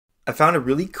I found a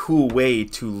really cool way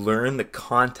to learn the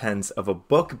contents of a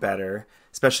book better,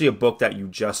 especially a book that you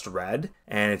just read,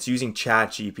 and it's using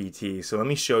ChatGPT. So let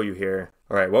me show you here.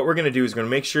 All right, what we're gonna do is we're gonna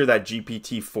make sure that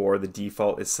GPT-4, the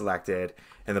default, is selected.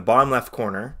 In the bottom left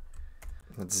corner,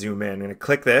 let's zoom in. I'm gonna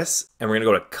click this, and we're gonna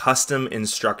go to custom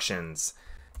instructions.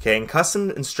 Okay, and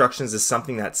custom instructions is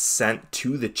something that's sent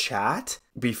to the chat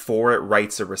before it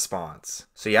writes a response.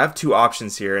 So you have two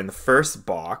options here. In the first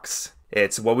box,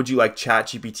 it's what would you like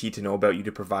ChatGPT to know about you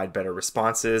to provide better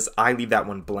responses? I leave that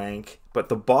one blank. But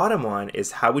the bottom one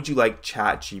is how would you like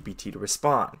ChatGPT to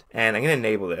respond? And I'm gonna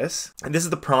enable this. And this is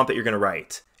the prompt that you're gonna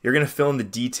write. You're gonna fill in the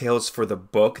details for the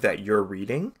book that you're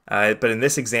reading. But in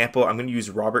this example, I'm gonna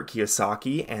use Robert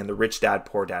Kiyosaki and the Rich Dad,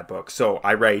 Poor Dad book. So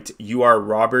I write, you are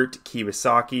Robert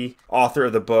Kiyosaki, author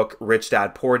of the book, Rich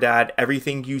Dad, Poor Dad.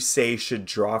 Everything you say should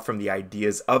draw from the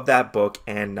ideas of that book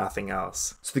and nothing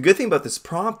else. So the good thing about this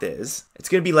prompt is, it's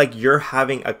gonna be like you're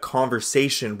having a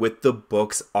conversation with the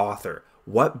book's author.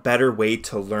 What better way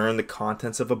to learn the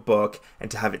contents of a book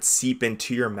and to have it seep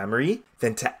into your memory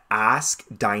than to ask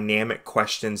dynamic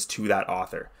questions to that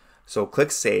author? So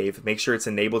click save, make sure it's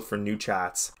enabled for new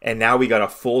chats. And now we got a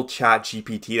full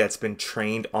ChatGPT that's been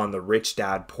trained on the Rich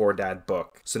Dad, Poor Dad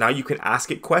book. So now you can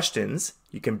ask it questions,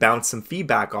 you can bounce some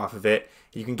feedback off of it,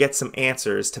 you can get some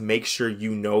answers to make sure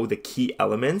you know the key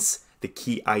elements, the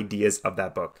key ideas of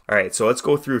that book. All right, so let's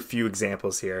go through a few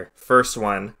examples here. First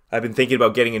one, I've been thinking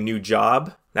about getting a new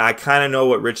job. Now I kind of know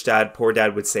what Rich Dad, Poor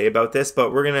Dad would say about this,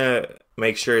 but we're gonna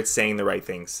make sure it's saying the right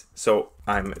things. So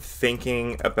I'm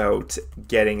thinking about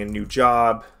getting a new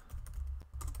job,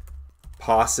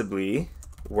 possibly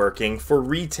working for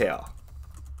retail.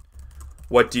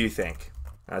 What do you think?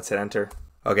 Let's hit enter.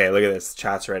 Okay, look at this,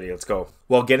 chat's ready, let's go.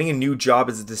 While getting a new job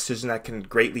is a decision that can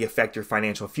greatly affect your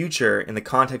financial future, in the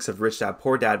context of Rich Dad,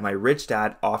 Poor Dad, my rich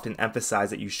dad often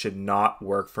emphasized that you should not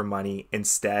work for money.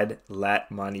 Instead,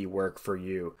 let money work for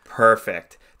you.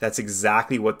 Perfect. That's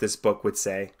exactly what this book would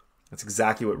say. That's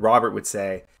exactly what Robert would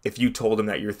say if you told him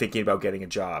that you're thinking about getting a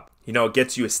job. You know, it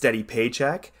gets you a steady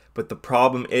paycheck, but the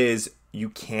problem is you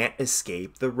can't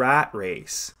escape the rat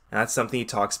race. And that's something he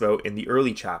talks about in the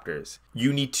early chapters.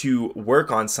 You need to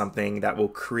work on something that will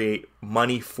create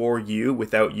money for you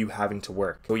without you having to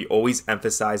work. So he always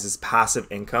emphasizes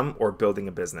passive income or building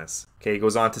a business. Okay, he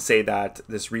goes on to say that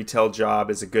this retail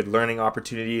job is a good learning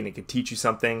opportunity and it can teach you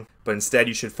something, but instead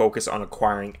you should focus on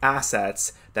acquiring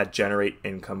assets that generate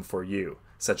income for you,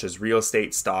 such as real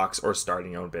estate, stocks, or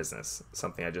starting your own business,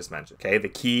 something I just mentioned. Okay, the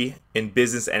key in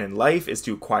business and in life is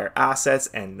to acquire assets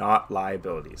and not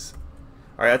liabilities.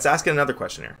 All right, let's ask another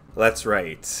question here. Let's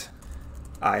write,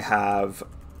 I have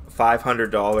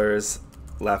 $500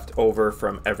 left over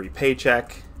from every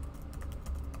paycheck.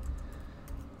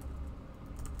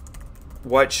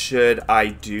 What should I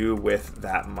do with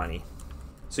that money?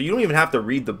 So you don't even have to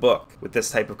read the book with this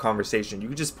type of conversation. You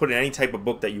can just put in any type of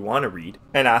book that you want to read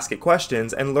and ask it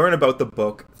questions and learn about the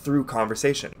book through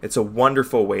conversation. It's a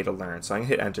wonderful way to learn. So I'm gonna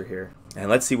hit enter here. And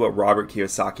let's see what Robert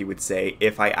Kiyosaki would say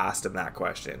if I asked him that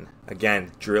question.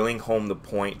 Again, drilling home the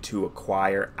point to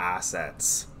acquire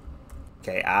assets.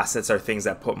 Okay, assets are things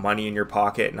that put money in your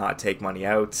pocket, not take money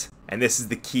out. And this is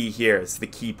the key here. It's the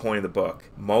key point of the book.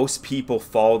 Most people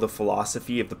follow the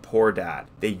philosophy of the poor dad.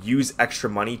 They use extra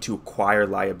money to acquire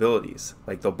liabilities.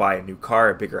 Like they'll buy a new car,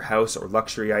 a bigger house, or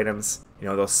luxury items. You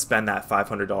know, they'll spend that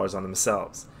 $500 on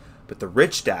themselves. But the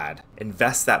rich dad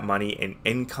invests that money in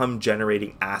income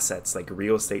generating assets like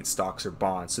real estate, stocks, or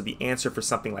bonds. So the answer for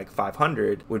something like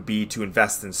 500 would be to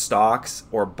invest in stocks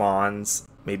or bonds,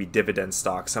 maybe dividend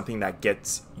stocks, something that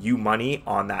gets you money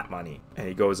on that money. And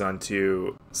he goes on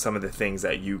to some of the things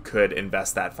that you could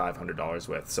invest that $500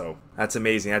 with. So that's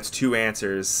amazing. That's two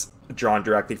answers drawn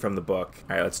directly from the book.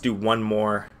 All right, let's do one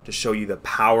more to show you the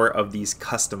power of these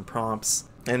custom prompts.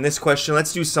 And this question,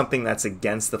 let's do something that's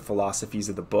against the philosophies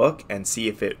of the book and see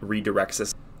if it redirects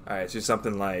us. All right, let's do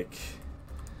something like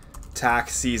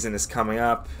tax season is coming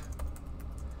up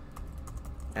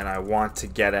and I want to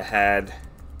get ahead.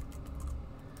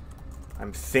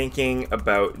 I'm thinking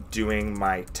about doing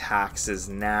my taxes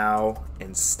now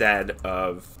instead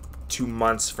of 2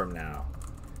 months from now.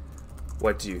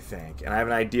 What do you think? And I have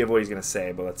an idea of what he's going to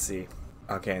say, but let's see.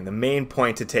 Okay, and the main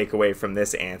point to take away from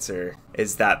this answer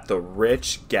is that the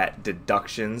rich get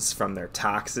deductions from their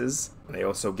taxes. And they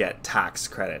also get tax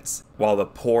credits. While the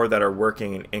poor that are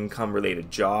working an income-related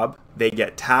job, they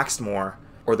get taxed more,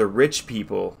 or the rich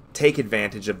people take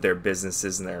advantage of their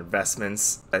businesses and their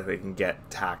investments that they can get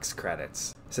tax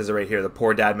credits. It says it right here, the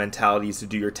poor dad mentality is to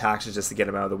do your taxes just to get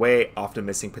them out of the way, often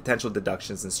missing potential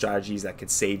deductions and strategies that could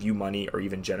save you money or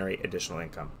even generate additional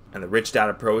income. And the rich dad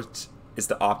approach is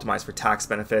to optimize for tax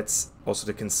benefits, also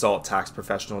to consult tax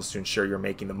professionals to ensure you're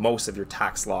making the most of your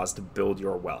tax laws to build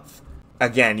your wealth.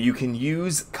 Again, you can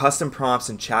use custom prompts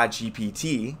in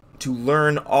ChatGPT to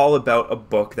learn all about a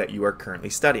book that you are currently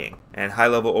studying. And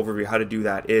high-level overview how to do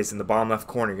that is in the bottom left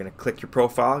corner, you're going to click your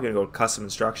profile, you're going to go to custom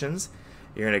instructions.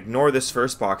 You're going to ignore this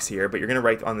first box here, but you're going to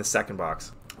write on the second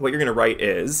box. What you're going to write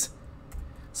is,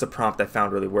 it's a prompt I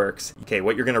found really works. Okay,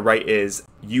 what you're going to write is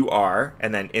you are,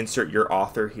 and then insert your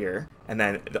author here, and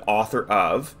then the author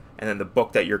of, and then the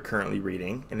book that you're currently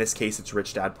reading. In this case, it's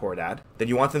Rich Dad, Poor Dad. Then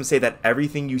you want them to say that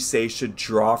everything you say should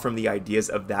draw from the ideas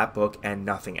of that book and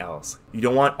nothing else. You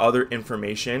don't want other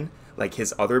information like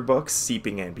his other books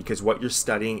seeping in, because what you're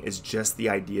studying is just the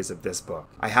ideas of this book.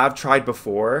 I have tried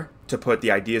before to put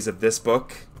the ideas of this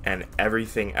book and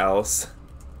everything else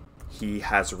he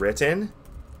has written,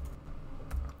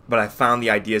 but I found the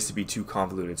ideas to be too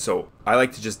convoluted. So I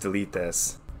like to just delete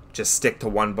this, just stick to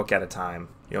one book at a time.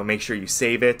 Make sure you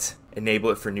save it, enable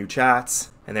it for new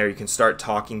chats, and there you can start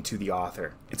talking to the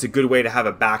author. It's a good way to have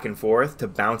a back and forth, to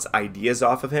bounce ideas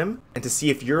off of him, and to see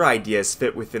if your ideas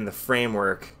fit within the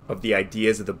framework of the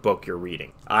ideas of the book you're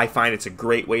reading. I find it's a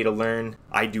great way to learn.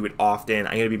 I do it often.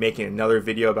 I'm going to be making another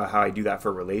video about how I do that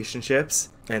for relationships.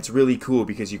 And it's really cool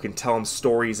because you can tell them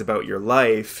stories about your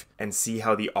life and see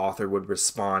how the author would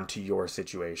respond to your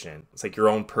situation. It's like your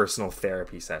own personal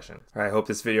therapy session. All right, I hope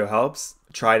this video helps.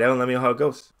 Try it out and let me know how it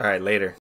goes. All right, later.